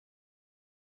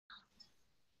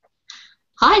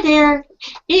Hi there,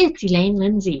 it's Elaine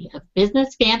Lindsay of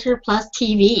Business Banter Plus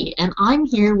TV, and I'm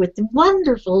here with the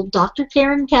wonderful Dr.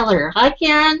 Karen Keller. Hi,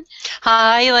 Karen.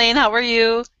 Hi, Elaine. How are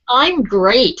you? I'm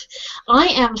great. I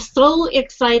am so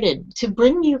excited to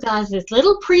bring you guys this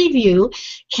little preview.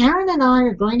 Karen and I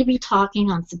are going to be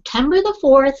talking on September the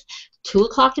 4th, 2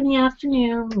 o'clock in the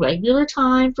afternoon, regular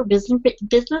time for Business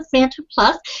Banter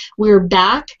Plus. We're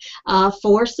back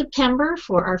for September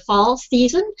for our fall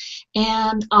season,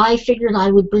 and I figured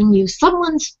I would bring you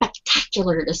someone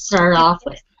spectacular to start off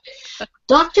with.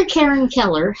 Dr. Karen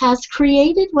Keller has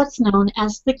created what's known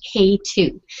as the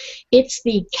K2. It's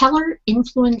the Keller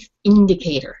Influence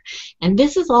Indicator, and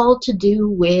this is all to do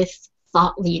with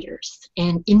thought leaders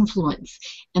and influence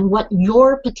and what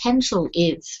your potential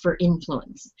is for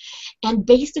influence. And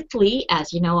basically,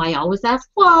 as you know, I always ask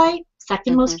why,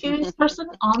 second most curious person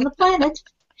on the planet.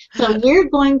 So we're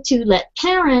going to let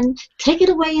Karen take it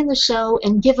away in the show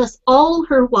and give us all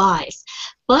her whys.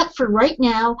 But for right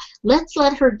now, let's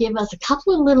let her give us a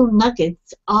couple of little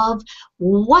nuggets of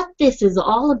what this is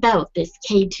all about, this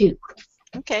K2.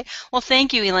 Okay. Well,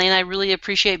 thank you, Elaine. I really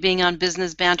appreciate being on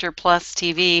Business Banter Plus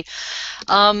TV.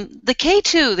 The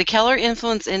K2, the Keller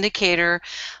Influence Indicator,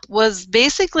 was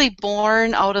basically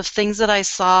born out of things that I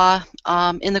saw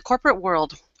in the corporate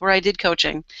world where I did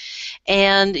coaching.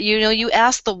 And, you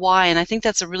asked the why, and I think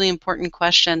that's a really important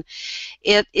question.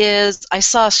 It is, I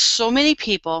saw so many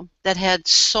people that had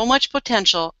so much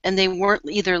potential, and they weren't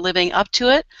either living up to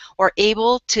it or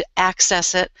able to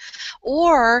access it,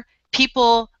 or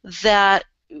people that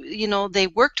they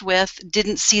worked with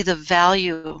didn't see the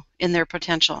value in their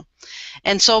potential.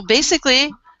 And so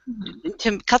basically,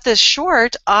 to cut this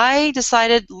short, I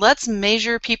decided let's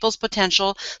measure people's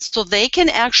potential so they can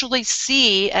actually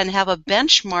see and have a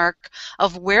benchmark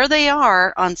of where they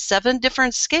are on 7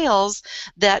 different scales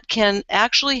that can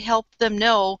actually help them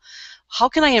know, how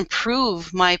can I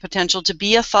improve my potential to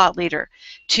be a thought leader,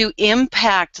 to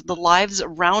impact the lives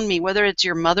around me, whether it's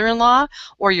your mother-in-law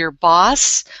or your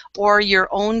boss or your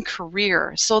own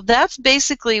career. So that's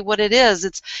basically what it is.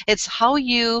 It's how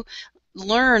you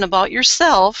learn about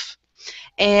yourself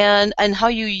and how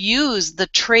you use the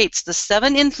traits, the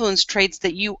 7 influence traits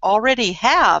that you already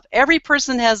have. Every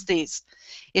person has these.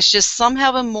 It's just some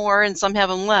have them more and some have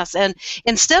them less. And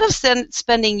instead of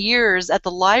spending years at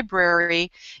the library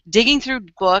digging through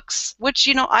books, which,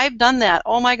 I've done that.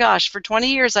 Oh my gosh, for 20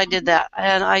 years I did that.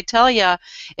 And I tell you,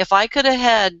 if I could have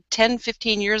had 10,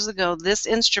 15 years ago this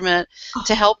instrument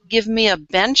to help give me a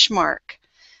benchmark,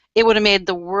 it would have made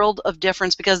the world of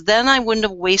difference, because then I wouldn't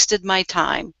have wasted my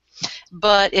time.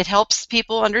 But it helps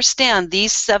people understand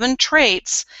these 7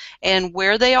 traits and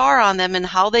where they are on them and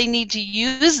how they need to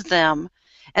use them.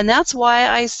 And that's why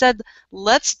I said,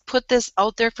 let's put this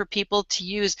out there for people to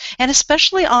use, and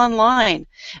especially online.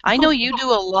 I know you do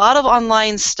a lot of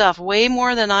online stuff, way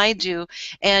more than I do,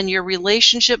 and your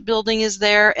relationship building is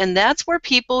there, and that's where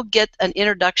people get an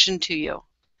introduction to you.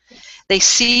 They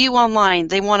see you online.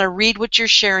 They want to read what you're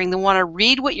sharing. They want to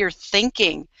read what you're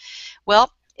thinking.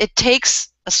 Well, it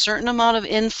takes a certain amount of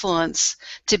influence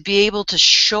to be able to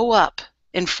show up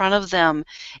in front of them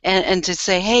and to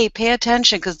say, hey, pay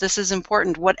attention because this is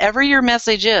important, whatever your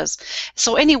message is.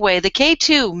 So anyway, the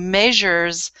K2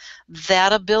 measures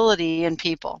that ability in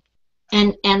people.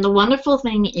 And the wonderful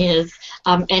thing is,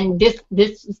 and this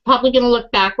is probably going to look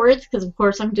backwards because, of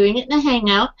course, I'm doing it in a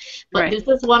Hangout, but Right. This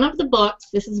is one of the books.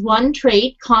 This is one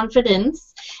trait,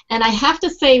 confidence. And I have to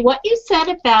say, what you said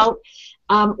about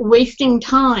wasting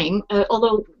time,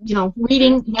 although,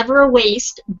 reading, never a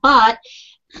waste, but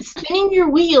spinning your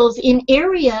wheels in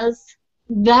areas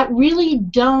that really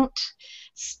don't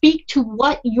speak to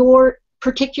what your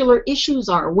particular issues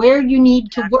are, where you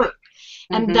need to work.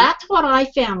 And that's what I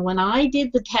found when I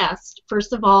did the test.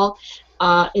 First of all,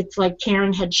 it's like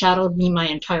Karen had shadowed me my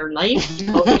entire life.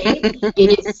 Okay,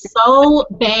 it is so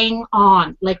bang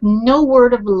on, like no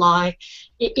word of a lie.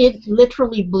 It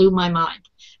literally blew my mind,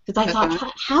 because I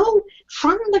thought, how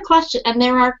from the question, and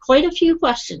there are quite a few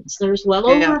questions. There's well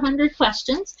over 100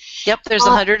 questions. Yep, there's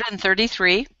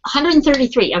 133.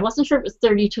 133. I wasn't sure it was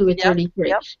 32 or 33.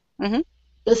 Yep.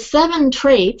 The 7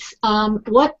 traits,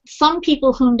 what some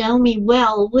people who know me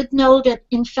well would know that,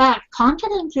 in fact,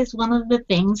 confidence is one of the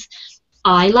things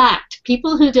I lacked.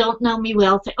 People who don't know me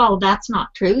well say, oh, that's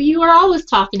not true. You are always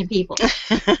talking to people.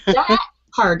 That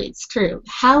part is true.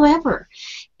 However,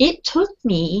 it took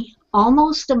me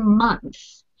almost a month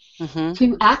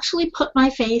to actually put my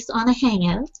face on a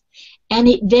Hangout, and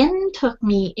it then took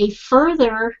me a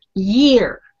further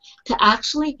year to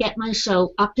actually get my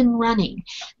show up and running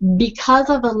because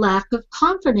of a lack of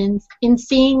confidence in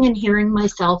seeing and hearing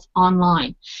myself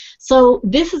online. So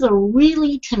this is a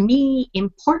really, to me,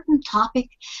 important topic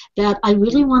that I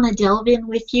really want to delve in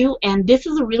with you. And this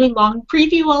is a really long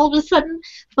preview all of a sudden,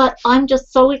 but I'm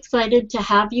just so excited to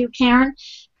have you, Karen.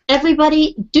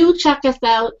 Everybody, do check us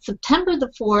out September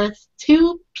the 4th,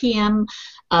 2 p.m.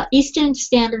 Eastern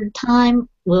Standard Time.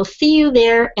 We'll see you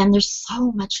there, and there's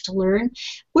so much to learn.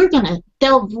 We're going to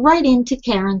delve right into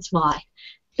Karen's why.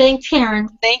 Thanks, Karen.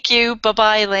 Thank you.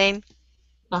 Bye-bye, Elaine.